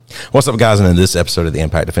What's up, guys? And in this episode of the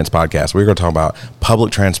Impact Defense Podcast, we're going to talk about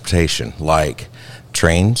public transportation like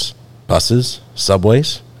trains, buses,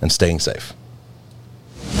 subways, and staying safe.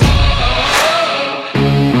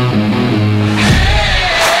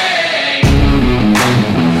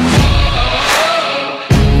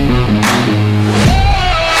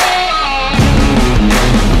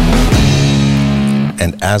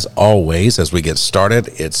 And as always, as we get started,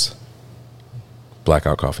 it's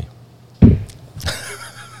Blackout Coffee.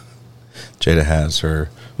 Jada has her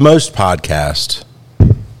most podcast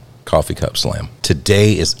coffee cup slam.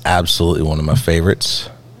 Today is absolutely one of my favorites.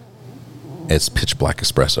 It's Pitch Black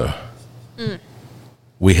Espresso.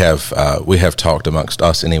 We have talked amongst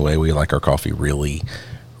us anyway. We like our coffee really,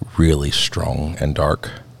 really strong and dark.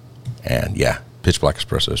 And yeah, Pitch Black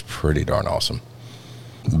Espresso is pretty darn awesome.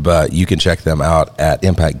 But you can check them out at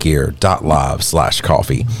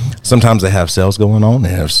impactgear.live/coffee. Sometimes they have sales going on,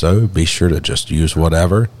 and if so, be sure to just use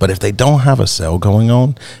whatever. But if they don't have a sale going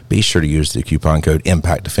on, be sure to use the coupon code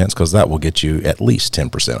ImpactDefense because that will get you at least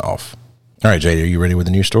 10% off. All right, Jada, are you ready with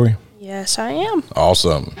the news story? Yes, I am.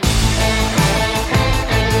 Awesome.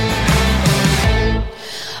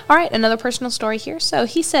 All right, another personal story here. So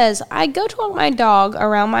he says, I go to walk my dog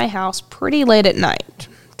around my house pretty late at night.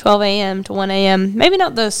 12 a.m. to 1 a.m. Maybe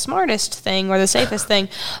not the smartest thing or the safest thing,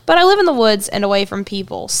 but I live in the woods and away from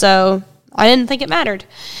people, so I didn't think it mattered.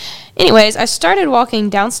 Anyways, I started walking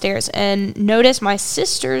downstairs and noticed my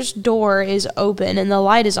sister's door is open and the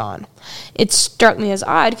light is on. It struck me as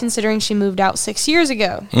odd considering she moved out 6 years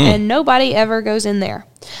ago, and nobody ever goes in there.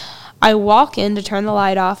 I walk in to turn the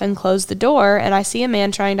light off and close the door, and I see a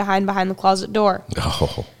man trying to hide behind the closet door.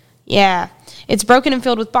 Oh. Yeah. It's broken and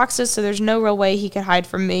filled with boxes, so there's no real way he could hide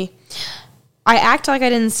from me. I act like I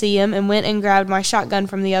didn't see him and went and grabbed my shotgun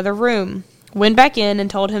from the other room. Went back in and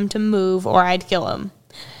told him to move or I'd kill him.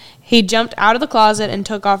 He jumped out of the closet and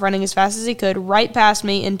took off running as fast as he could, right past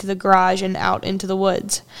me into the garage and out into the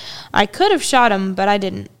woods. I could have shot him, but I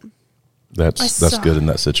didn't. That's good in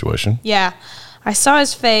that situation. Yeah. I saw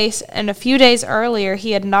his face, and a few days earlier,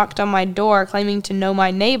 he had knocked on my door claiming to know my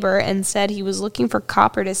neighbor and said he was looking for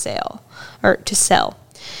copper to sell.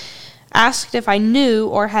 Asked if I knew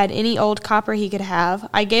or had any old copper he could have.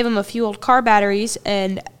 I gave him a few old car batteries,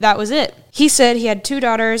 and that was it. He said he had 2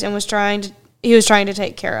 daughters and was trying to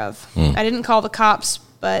take care of. I didn't call the cops,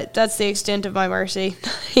 but that's the extent of my mercy.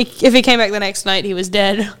 If he came back the next night, he was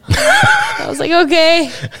dead. I was like,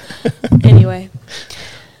 okay. Anyway.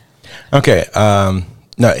 Okay,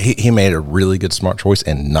 no, he made a really good smart choice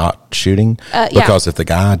in not shooting because if the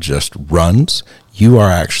guy just runs, you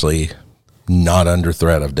are actually not under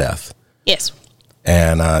threat of death. Yes.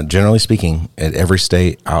 And generally speaking, at every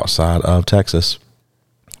state outside of Texas,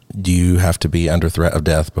 you have to be under threat of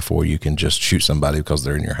death before you can just shoot somebody because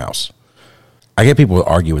they're in your house. I get people to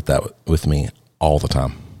argue with me all the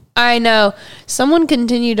time. I know. Someone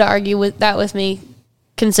continued to argue with me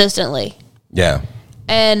consistently. Yeah.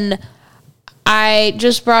 And I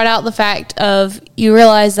just brought out the fact of, you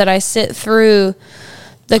realize that I sit through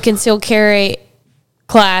the concealed carry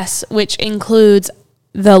class, which includes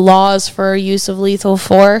the laws for use of lethal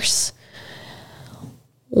force,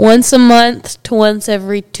 once a month to once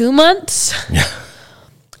every 2 months. Yeah.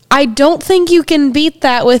 I don't think you can beat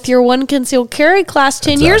that with your one concealed carry class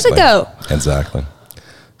 10 years ago. Exactly.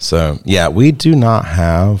 So, yeah, we do not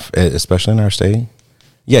have, especially in our state,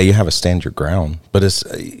 yeah, you have a stand your ground, but it's,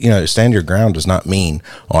 stand your ground does not mean,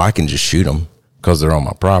 I can just shoot them because they're on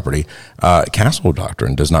my property. Castle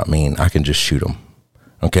doctrine does not mean I can just shoot them.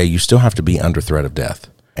 Okay, you still have to be under threat of death,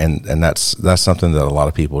 and that's something that a lot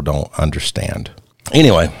of people don't understand.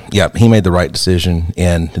 Anyway, yeah, he made the right decision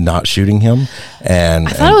in not shooting him. And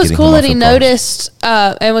I thought it was cool that he noticed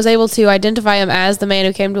and was able to identify him as the man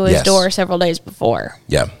who came to his door several days before.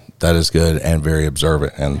 Yeah, that is good and very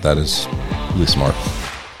observant, and that is really smart.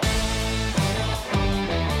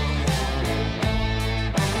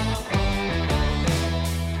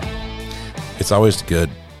 It's always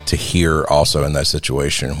good to hear also in that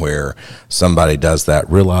situation where somebody does that,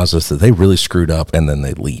 realizes that they really screwed up, and then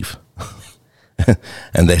they leave.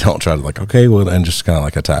 And they don't try to and just kind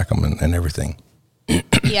of attack them and everything.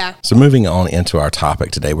 Yeah. So moving on into our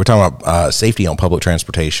topic today, we're talking about safety on public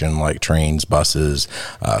transportation like trains, buses,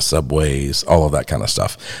 subways, all of that kind of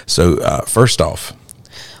stuff. So first off.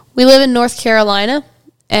 We live in North Carolina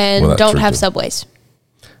and don't have subways.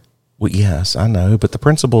 Well, yes, I know, but the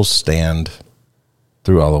principles stand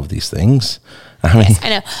through all of these things. I mean, yes, I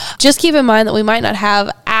know. Just keep in mind that we might not have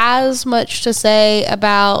as much to say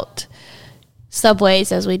about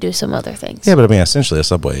subways as we do some other things. Yeah, but I mean, essentially a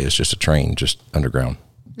subway is just a train, just underground.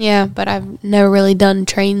 Yeah, but I've never really done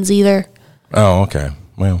trains either. Oh, okay.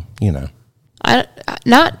 well,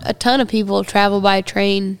 Not a ton of people travel by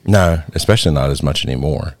train. No, especially not as much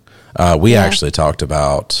anymore. We actually talked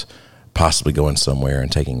about possibly going somewhere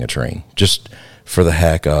and taking a train, just for the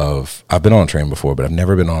heck of. I've been on a train before, but I've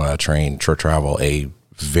never been on a train to travel a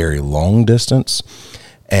very long distance.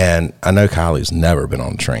 And I know Kylie's never been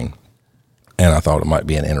on a train, and I thought it might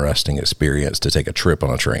be an interesting experience to take a trip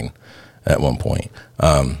on a train at one point.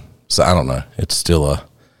 So I don't know. It's still a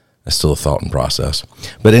thought and process.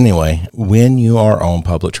 But anyway, when you are on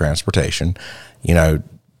public transportation,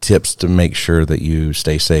 tips to make sure that you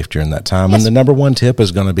stay safe during that time. Yes. And the number one tip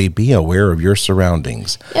is going to be aware of your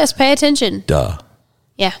surroundings. Yes, pay attention. Duh.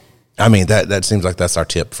 Yeah. I mean, that seems like that's our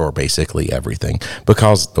tip for basically everything,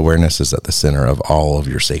 because awareness is at the center of all of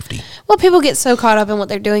your safety. Well, people get so caught up in what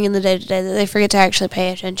they're doing in the day-to-day that they forget to actually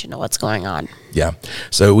pay attention to what's going on. Yeah.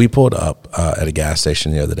 So we pulled up at a gas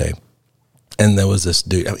station the other day, and there was this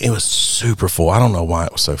dude. I mean, it was super full. I don't know why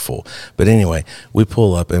it was so full. But anyway, we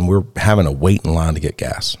pull up, and we're having to wait in line to get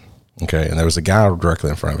gas. Okay. And there was a guy directly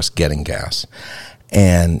in front of us getting gas,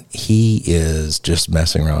 and he is just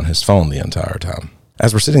messing around his phone the entire time.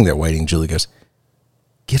 As we're sitting there waiting, Julie goes,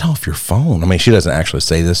 "Get off your phone." I mean, she doesn't actually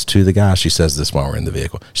say this to the guy. She says this while we're in the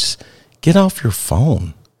vehicle. She says, "Get off your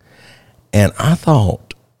phone." And I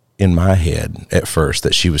thought in my head at first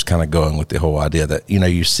that she was kind of going with the whole idea that,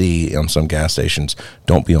 you see on some gas stations,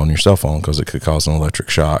 don't be on your cell phone because it could cause an electric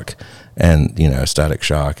shock and, a static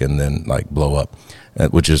shock and then like blow up,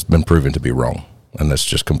 which has been proven to be wrong. And that's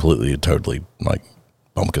just completely, totally like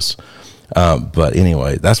bumpkus. But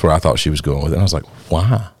anyway, that's where I thought she was going with it. And I was like,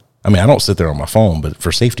 why? I mean, I don't sit there on my phone, but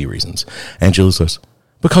for safety reasons. And Julie says,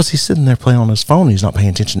 because he's sitting there playing on his phone. He's not paying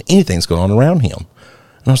attention to anything that's going on around him.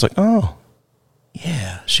 And I was like, oh,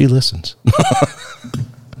 yeah, she listens.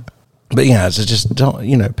 But yeah, so just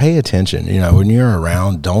don't, pay attention. When you're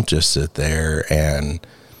around, don't just sit there and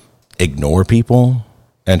ignore people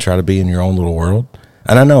and try to be in your own little world.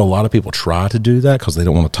 And I know a lot of people try to do that because they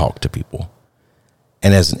don't want to talk to people.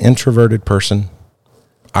 And as an introverted person,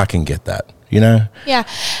 I can get that, Yeah.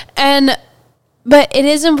 But it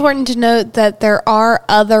is important to note that there are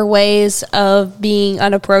other ways of being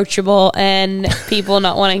unapproachable and people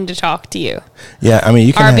not wanting to talk to you. Yeah, I mean,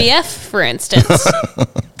 you can RBF, for instance.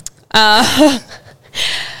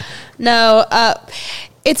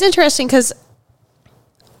 It's interesting because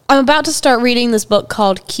I'm about to start reading this book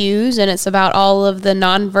called Cues, and it's about all of the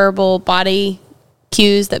nonverbal body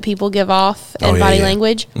cues that people give off in body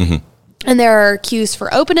language. Mm-hmm. And there are cues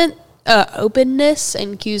for openness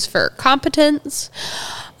and cues for competence.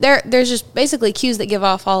 There's just basically cues that give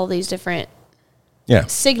off all of these different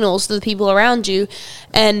signals to the people around you,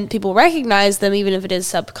 and people recognize them even if it is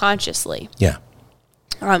subconsciously. Yeah.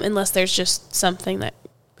 Unless there's just something that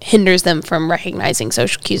hinders them from recognizing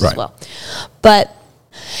social cues as well. But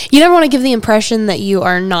you never want to give the impression that you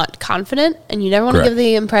are not confident, and you never want to give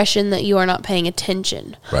the impression that you are not paying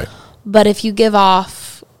attention. Right. But if you give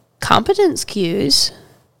off competence cues,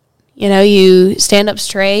 you stand up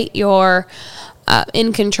straight, you're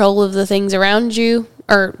in control of the things around you,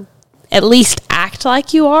 or at least act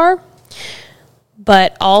like you are,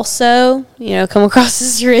 but also, come across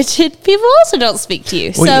as rigid, people also don't speak to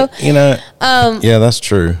you. Well, yeah, that's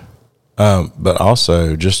true. But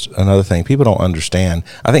also, just another thing, people don't understand.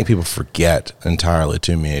 I think people forget entirely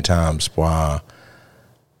too many times why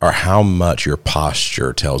or how much your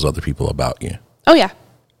posture tells other people about you. Oh, yeah.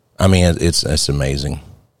 I mean, it's amazing.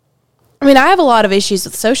 I mean, I have a lot of issues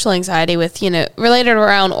with social anxiety with, related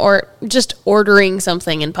around or just ordering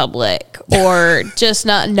something in public or just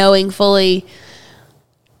not knowing fully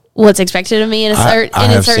what's expected of me in certain situations. I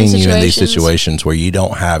have seen you in these situations where you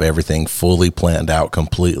don't have everything fully planned out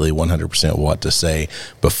completely 100% what to say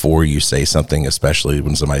before you say something, especially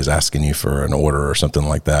when somebody's asking you for an order or something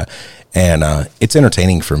like that. And it's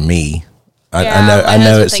entertaining for me. I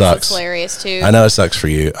know it sucks. It's hilarious too. I know it sucks for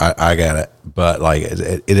you. I get it. But like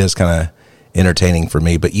it is kind of entertaining for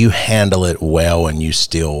me, but you handle it well and you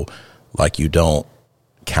still you don't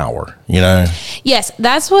cower, Yes,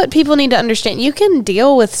 that's what people need to understand. You can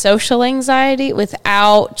deal with social anxiety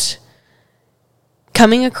without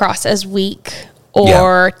coming across as weak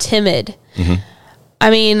or timid. Mm-hmm.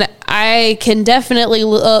 I mean, I can definitely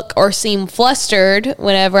look or seem flustered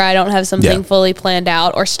whenever I don't have something fully planned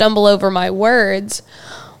out or stumble over my words,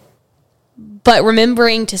 but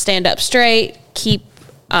remembering to stand up straight, keep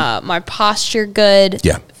my posture good,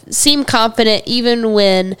 seem confident even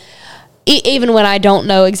when I don't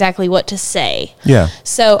know exactly what to say. Yeah.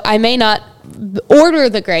 So I may not order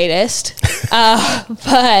the greatest,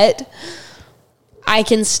 but I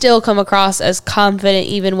can still come across as confident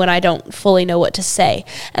even when I don't fully know what to say.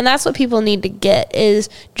 And that's what people need to get, is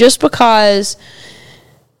just because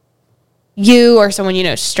you or someone you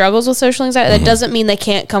know struggles with social anxiety, that doesn't mean they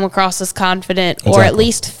can't come across as confident or at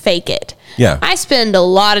least fake it. Yeah. I spend a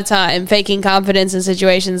lot of time faking confidence in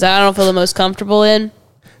situations that I don't feel the most comfortable in.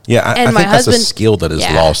 Yeah, I think that's a skill that is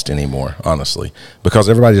lost anymore, honestly, because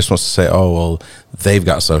everybody just wants to say, oh, well, they've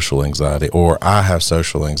got social anxiety, or I have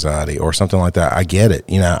social anxiety, or something like that. I get it.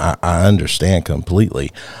 I understand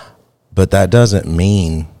completely, but that doesn't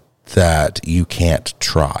mean that you can't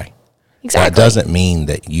try. Exactly. That doesn't mean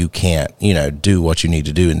that you can't, do what you need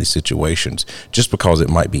to do in these situations. Just because it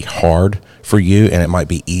might be hard for you and it might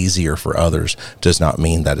be easier for others does not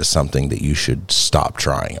mean that is something that you should stop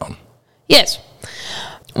trying on. Yes.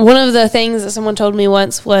 One of the things that someone told me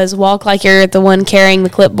once was walk like you're the one carrying the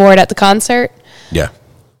clipboard at the concert. Yeah.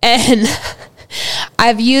 And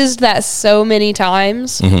I've used that so many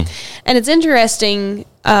times. Mm-hmm. And it's interesting,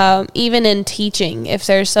 even in teaching, if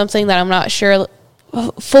there's something that I'm not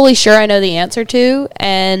fully sure I know the answer to,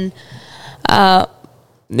 and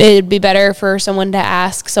it'd be better for someone to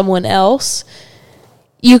ask someone else,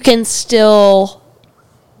 you can still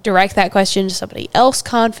direct that question to somebody else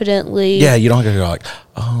confidently. Yeah, you don't have to go like,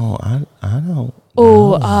 oh, I don't.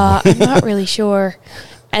 Oh, I'm not really sure.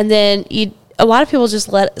 And then a lot of people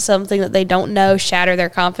just let something that they don't know shatter their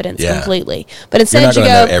confidence completely. But instead you go,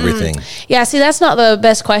 know everything. Yeah, see, that's not the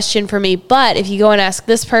best question for me. But if you go and ask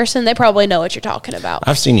this person, they probably know what you're talking about.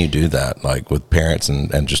 I've seen you do that, like with parents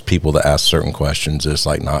and just people that ask certain questions. It's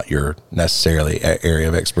like not your necessarily area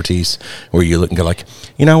of expertise, where you look and go like,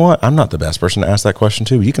 you know what? I'm not the best person to ask that question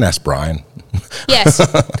to. You can ask Brian. Yes.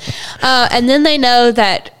 And then they know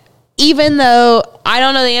that even though I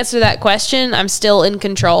don't know the answer to that question, I'm still in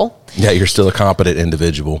control. Yeah, you're still a competent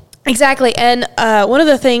individual. Exactly. And one of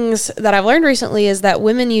the things that I've learned recently is that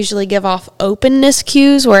women usually give off openness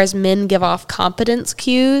cues, whereas men give off competence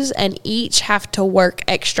cues, and each have to work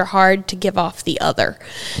extra hard to give off the other.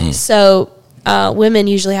 So women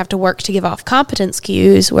usually have to work to give off competence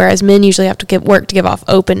cues, whereas men usually have to work to give off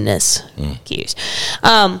openness cues.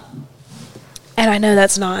 And I know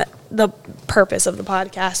that's not the purpose of the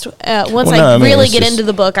podcast. Once I really get into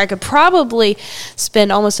the book, I could probably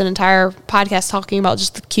spend almost an entire podcast talking about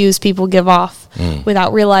just the cues people give off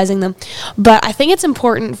without realizing them. But I think it's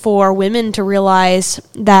important for women to realize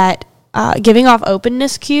that giving off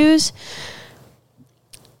openness cues,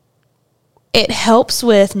 it helps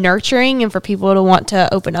with nurturing and for people to want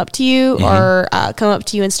to open up to you or come up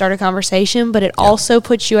to you and start a conversation, but it also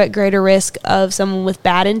puts you at greater risk of someone with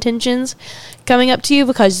bad intentions coming up to you,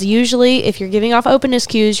 because usually if you're giving off openness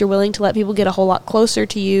cues, you're willing to let people get a whole lot closer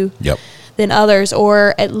to you than others,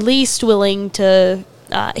 or at least willing to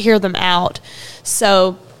hear them out.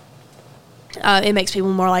 So it makes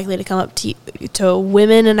people more likely to come up to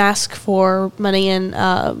women and ask for money in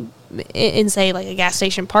say like a gas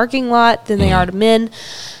station parking lot than they are to men,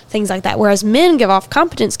 things like that. Whereas men give off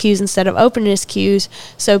competence cues instead of openness cues,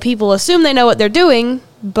 so people assume they know what they're doing,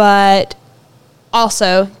 but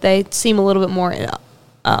also they seem a little bit more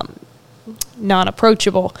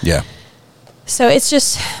non-approachable. Yeah. So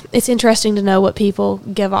it's interesting to know what people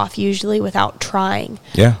give off usually without trying.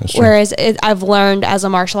 Yeah, that's true. Whereas I've learned as a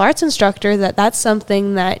martial arts instructor that that's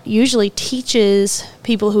something that usually teaches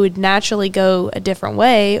people who would naturally go a different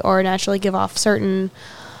way or naturally give off certain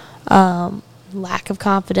lack of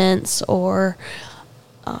confidence or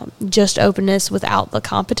just openness without the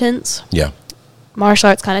competence. Yeah. Martial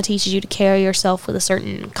arts kind of teaches you to carry yourself with a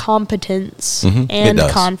certain competence and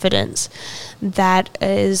confidence that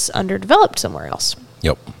is underdeveloped somewhere else.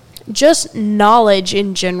 Yep. Just knowledge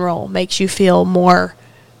in general makes you feel more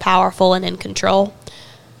powerful and in control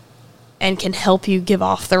and can help you give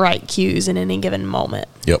off the right cues in any given moment.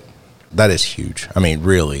 Yep. That is huge. I mean,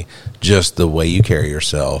 really, just the way you carry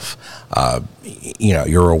yourself,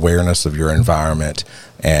 your awareness of your environment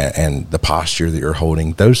and the posture that you're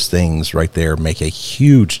holding, those things right there make a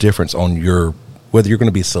huge difference on whether you're going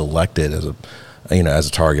to be selected as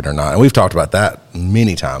a target or not. And we've talked about that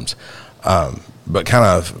many times. But kind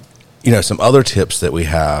of, some other tips that we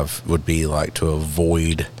have would be like to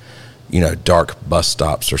avoid dark bus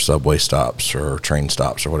stops or subway stops or train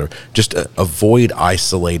stops or whatever. Just avoid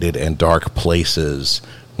isolated and dark places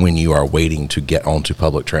when you are waiting to get onto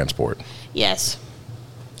public transport. Yes.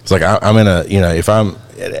 It's like I'm in if I'm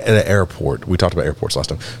at an airport, we talked about airports last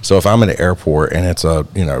time. So if I'm in an airport and it's a,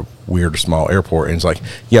 weird small airport and it's like,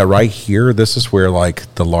 yeah, right here, this is where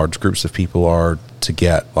like the large groups of people are to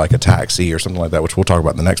get like a taxi or something like that, which we'll talk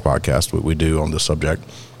about in the next podcast, what we do on this subject.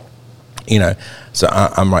 You know, so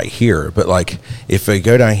I'm right here. But like, if I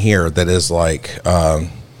go down here, that is like,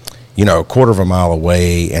 you know, a quarter of a mile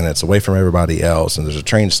away, and it's away from everybody else, and there's a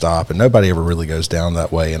train stop, and nobody ever really goes down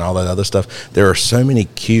that way, and all that other stuff. There are so many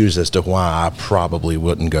cues as to why I probably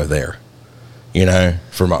wouldn't go there. You know,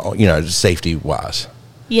 for my, you know, safety wise.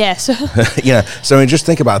 Yes. You know, so I mean, just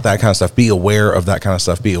think about that kind of stuff. Be aware of that kind of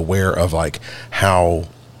stuff. Be aware of like how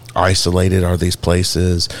isolated are these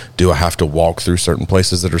places? Do I have to walk through certain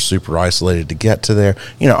places that are super isolated to get to there?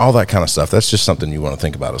 You know, all that kind of stuff. That's just something you want to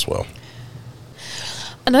think about as well.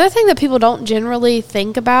 Another thing that people don't generally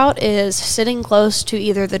think about is sitting close to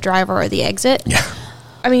either the driver or the exit. Yeah.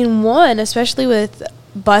 I mean, one, especially with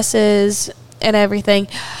buses and everything,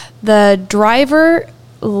 the driver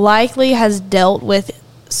likely has dealt with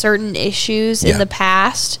certain issues in the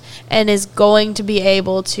past and is going to be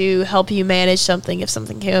able to help you manage something if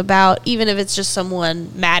something came about, even if it's just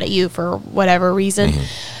someone mad at you for whatever reason.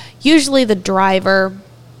 Usually the driver,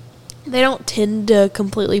 they don't tend to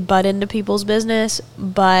completely butt into people's business,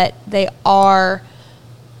 but they are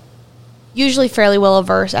usually fairly well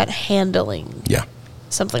averse at handling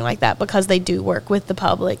something like that because they do work with the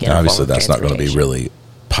public. And obviously that's not going to be really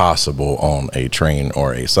possible on a train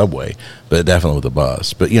or a subway, but definitely with a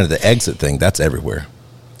bus. But, you know, the exit thing, that's everywhere.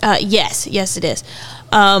 Yes, it is.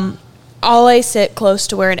 Always sit close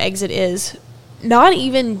to where an exit is, not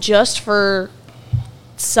even just for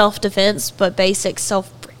self-defense, but basic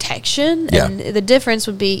self-protection. And the difference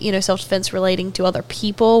would be, you know, self-defense relating to other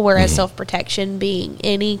people, whereas self-protection being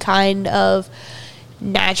any kind of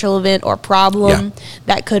natural event or problem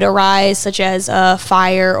that could arise, such as a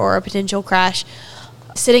fire or a potential crash.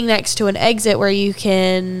 Sitting next to an exit where you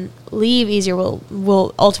can leave easier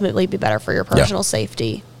will ultimately be better for your personal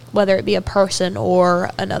safety, whether it be a person or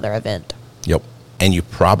another event. Yep. And you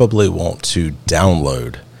probably want to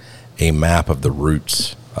download a map of the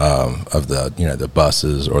routes of the, you know, the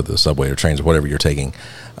buses or the subway or trains or whatever you're taking.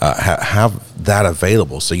 Have that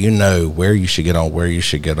available so you know where you should get on, where you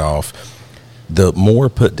should get off. The more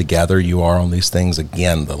put together you are on these things,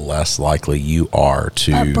 again, the less likely you are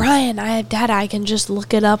to... Brian, I have data. I can just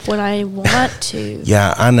look it up when I want to.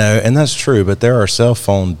 Yeah, I know, and that's true, but there are cell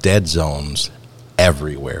phone dead zones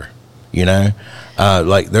everywhere, you know?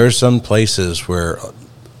 Like, there's some places where,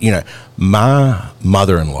 you know, my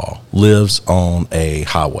mother-in-law lives on a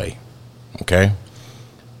highway, okay?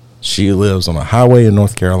 She lives on a highway in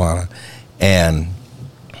North Carolina, and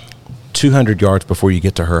 200 yards before you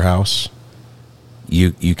get to her house...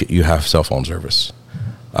 You have cell phone service.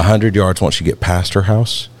 100 yards once you get past her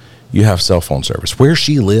house, you have cell phone service. Where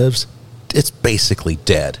she lives, it's basically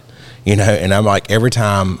dead, you know. And I'm like, every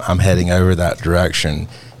time I'm heading over that direction,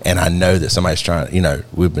 and I know that somebody's trying, you know,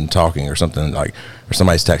 we've been talking or something like, or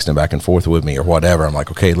somebody's texting back and forth with me or whatever. I'm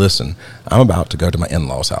like, okay, listen, I'm about to go to my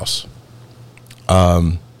in-laws' house.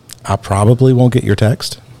 I probably won't get your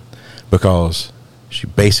text because she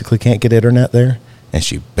basically can't get internet there. And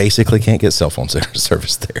she basically can't get cell phone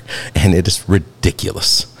service there. And it is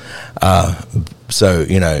ridiculous. So,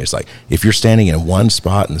 you know, it's like if you're standing in one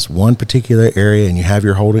spot in this one particular area and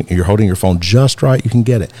you're holding your phone just right, you can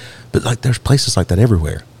get it. But like there's places like that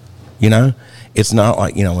everywhere. You know? It's not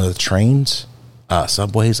like, you know, with the trains,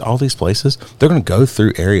 subways, all these places, they're going to go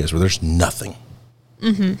through areas where there's nothing.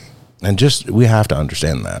 And just, we have to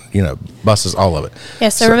understand that, you know, buses, all of it. Yeah,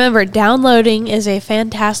 so remember, downloading is a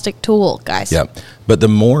fantastic tool, guys. Yep. But the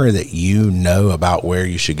more that you know about where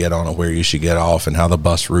you should get on and where you should get off and how the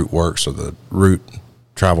bus route works or the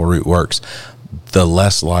travel route works, the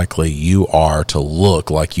less likely you are to look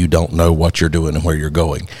like you don't know what you're doing and where you're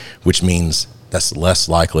going, which means that's less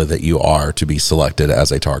likely that you are to be selected as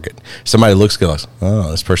a target. Somebody looks good, like,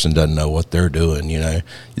 oh, this person doesn't know what they're doing, you know.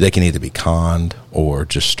 They can either be conned or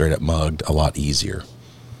just straight up mugged a lot easier.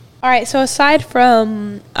 All right, so aside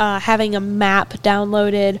from having a map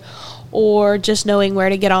downloaded or just knowing where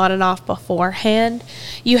to get on and off beforehand,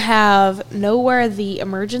 you know where the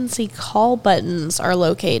emergency call buttons are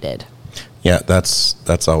located. Yeah,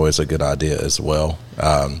 that's always a good idea as well.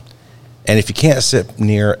 And if you can't sit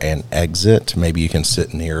near an exit, maybe you can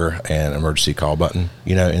sit near an emergency call button,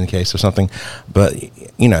 you know, in case of something. But,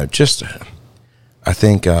 you know, just, I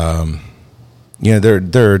think, you know,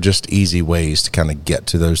 there are just easy ways to kind of get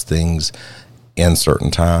to those things in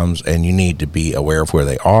certain times, and you need to be aware of where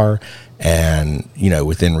they are and, you know,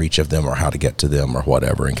 within reach of them or how to get to them or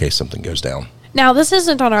whatever in case something goes down. Now, this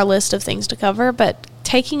isn't on our list of things to cover, but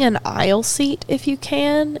taking an aisle seat, if you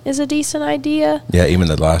can, is a decent idea. Yeah, even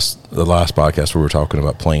the last podcast we were talking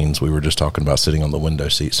about planes, we were just talking about sitting on the window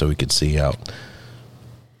seat so we could see out.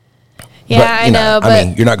 Yeah, I know, but I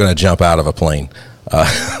mean, you're not going to jump out of a plane.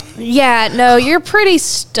 Yeah, no, you're pretty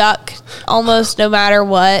stuck almost no matter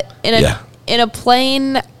what. In a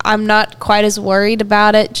plane, I'm not quite as worried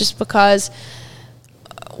about it just because,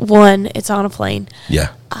 one, it's on a plane.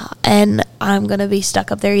 Yeah. And I'm going to be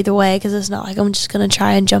stuck up there either way because it's not like I'm just going to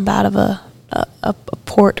try and jump out of a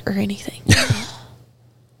port or anything.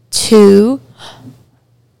 Two,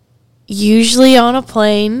 usually on a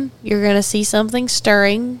plane, you're going to see something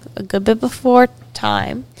stirring a good bit before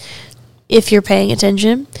time if you're paying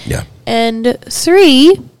attention. Yeah. And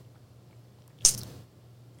three,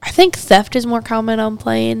 I think theft is more common on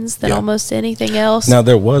planes than almost anything else. Now,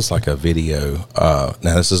 there was like a video. Now,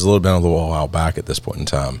 this is a little while back at this point in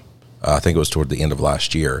time. I think it was toward the end of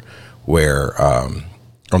last year where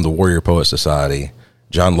from the Warrior Poet Society,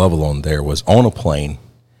 John Lovell on there was on a plane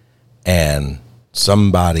and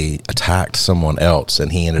somebody attacked someone else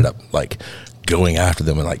and he ended up like going after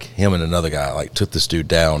them and like him and another guy like took this dude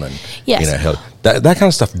down and that kind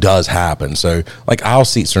of stuff does happen. So like aisle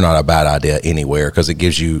seats are not a bad idea anywhere because it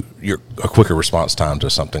gives you a quicker response time to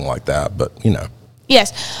something like that. But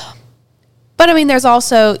yes, but I mean there's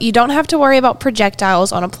also you don't have to worry about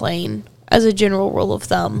projectiles on a plane as a general rule of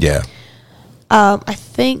thumb. Yeah. I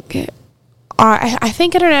think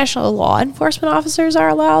international law enforcement officers are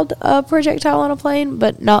allowed a projectile on a plane,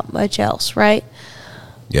 but not much else, right?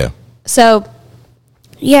 Yeah. So,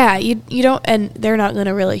 yeah, you don't, and they're not going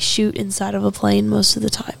to really shoot inside of a plane most of the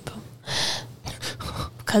time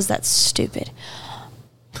because that's stupid.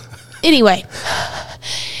 Anyway,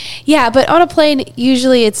 yeah, but on a plane,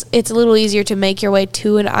 usually it's a little easier to make your way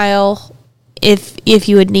to an aisle if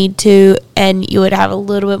you would need to, and you would have a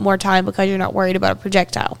little bit more time because you're not worried about a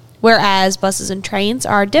projectile. Whereas buses and trains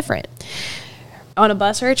are different. On a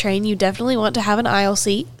bus or a train, you definitely want to have an aisle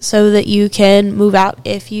seat so that you can move out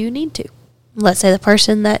if you need to. Let's say the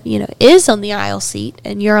person that, is on the aisle seat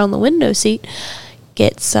and you're on the window seat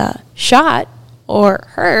gets shot or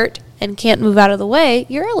hurt and can't move out of the way,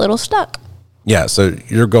 you're a little stuck. Yeah, so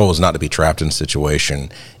your goal is not to be trapped in a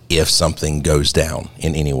situation if something goes down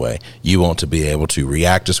in any way. You want to be able to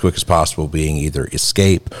react as quick as possible, being either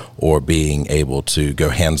escape or being able to go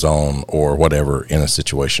hands-on or whatever in a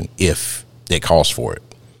situation if it calls for it.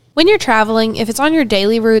 When you're traveling, if it's on your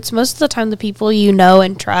daily routes, most of the time the people you know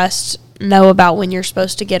and trust know about when you're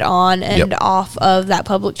supposed to get on and off of that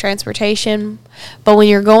public transportation. But when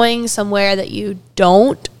you're going somewhere that you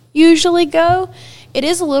don't usually go, it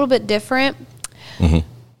is a little bit different. Mm-hmm.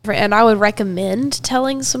 And I would recommend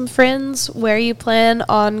telling some friends where you plan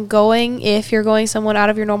on going if you're going someone out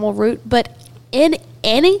of your normal route. But in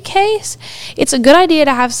any case, it's a good idea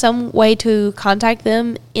to have some way to contact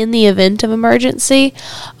them in the event of emergency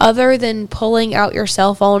other than pulling out your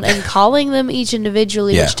cell phone and calling them each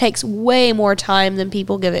individually, which takes way more time than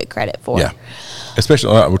people give it credit for. Yeah,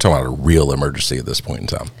 especially we're talking about a real emergency at this point in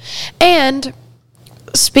time. And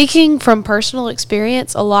speaking from personal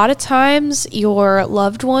experience, a lot of times your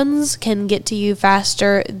loved ones can get to you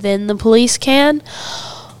faster than the police can.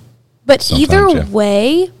 But sometimes, either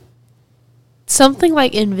way, something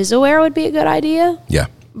like Invisiware would be a good idea. Yeah.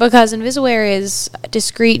 Because Invisiware is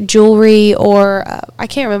discreet jewelry or I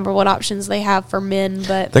can't remember what options they have for men,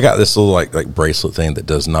 but they got this little like bracelet thing that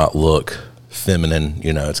does not look feminine.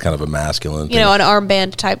 It's kind of a masculine thing. An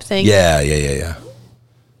armband type thing. Yeah.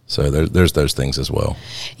 So there's those things as well.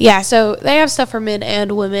 Yeah, so they have stuff for men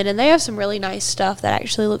and women, and they have some really nice stuff that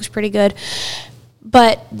actually looks pretty good.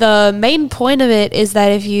 But the main point of it is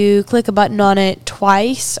that if you click a button on it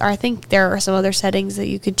twice, or I think there are some other settings that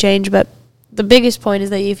you could change, but the biggest point is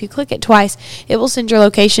that if you click it twice, it will send your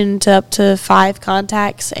location to up to 5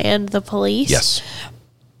 contacts and the police. Yes.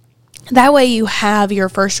 That way you have your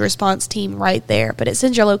first response team right there, but it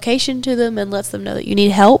sends your location to them and lets them know that you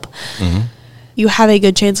need help. Mm-hmm. You have a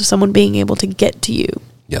good chance of someone being able to get to you.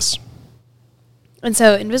 Yes. And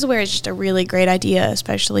so Invisiware is just a really great idea,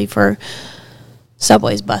 especially for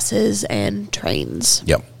subways, buses, and trains.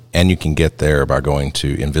 Yep. And you can get there by going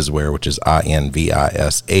to Invisiware, which is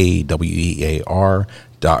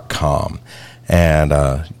INVISAWEAR.com.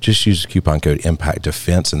 And just use the coupon code Impact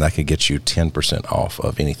Defense, and that could get you 10% off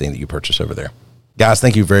of anything that you purchase over there. Guys,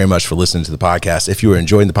 thank you very much for listening to the podcast. If you are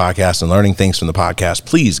enjoying the podcast and learning things from the podcast,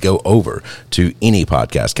 please go over to any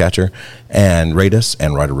podcast catcher and rate us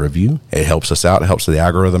and write a review. It helps us out. It helps the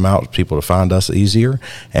algorithm out, people to find us easier.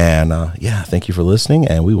 And thank you for listening,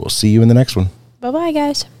 and we will see you in the next one. Bye-bye,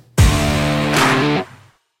 guys.